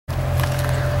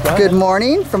Good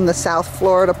morning from the South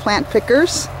Florida plant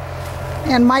pickers.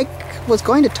 And Mike was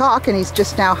going to talk and he's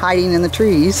just now hiding in the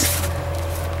trees.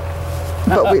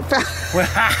 But we found...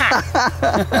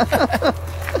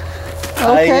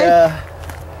 Okay.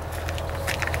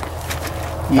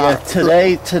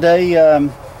 Today,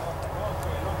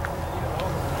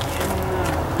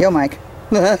 Yo, Mike.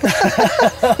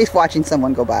 He's watching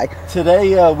someone go by.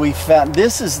 Today we found,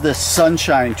 this is the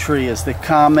sunshine tree is the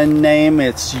common name.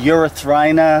 It's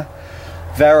Erythrina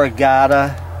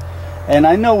variegata. And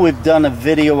I know we've done a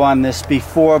video on this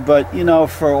before, but you know,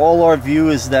 for all our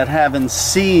viewers that haven't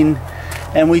seen,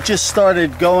 and we just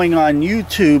started going on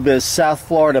YouTube as South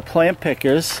Florida plant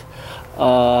pickers,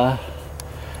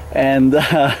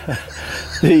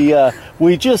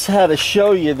 we just had to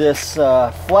show you this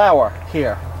flower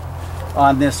here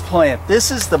on this plant.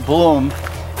 This is the bloom,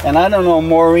 and I don't know,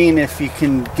 Maureen, if you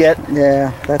can get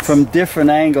that's from different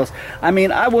angles. I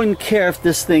mean, I wouldn't care if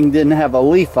this thing didn't have a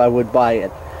leaf. I would buy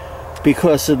it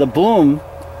because of the bloom,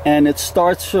 and it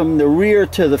starts from the rear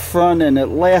to the front and it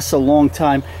lasts a long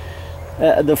time.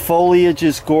 The foliage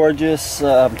is gorgeous.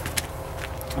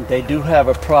 They do have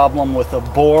a problem with a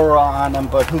borer on them,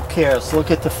 but who cares? Look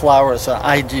at the flowers.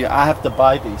 I have to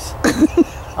buy these.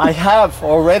 I have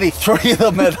already 3 of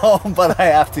them at home, but I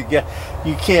have to get.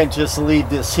 You can't just leave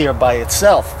this here by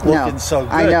itself, looking so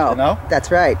good. I know. You know?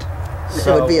 That's right.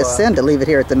 So, it would be a sin to leave it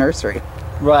here at the nursery.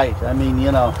 Right. I mean,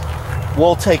 you know,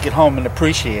 we'll take it home and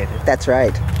appreciate it. That's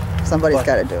right. Somebody's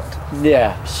got to do it.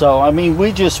 Yeah. So I mean,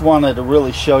 we just wanted to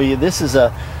really show you. This is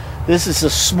a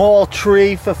small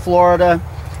tree for Florida.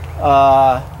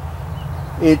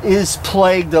 It is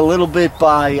plagued a little bit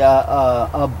by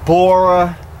a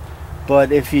borer.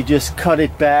 But if you just cut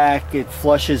it back, it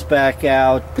flushes back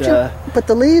out. But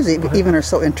the leaves even are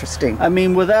so interesting. I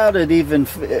mean, without it even,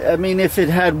 I mean, if it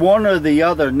had one or the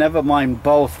other, never mind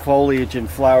both foliage and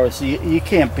flowers, you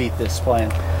can't beat this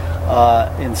plant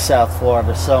in South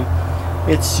Florida. So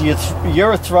it's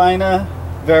Erythrina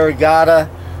variegata,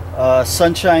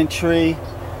 sunshine tree,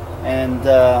 and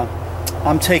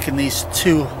I'm taking these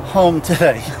 2 home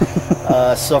today.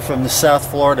 So from the South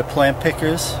Florida plant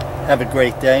pickers, have a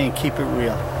great day and keep it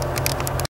real.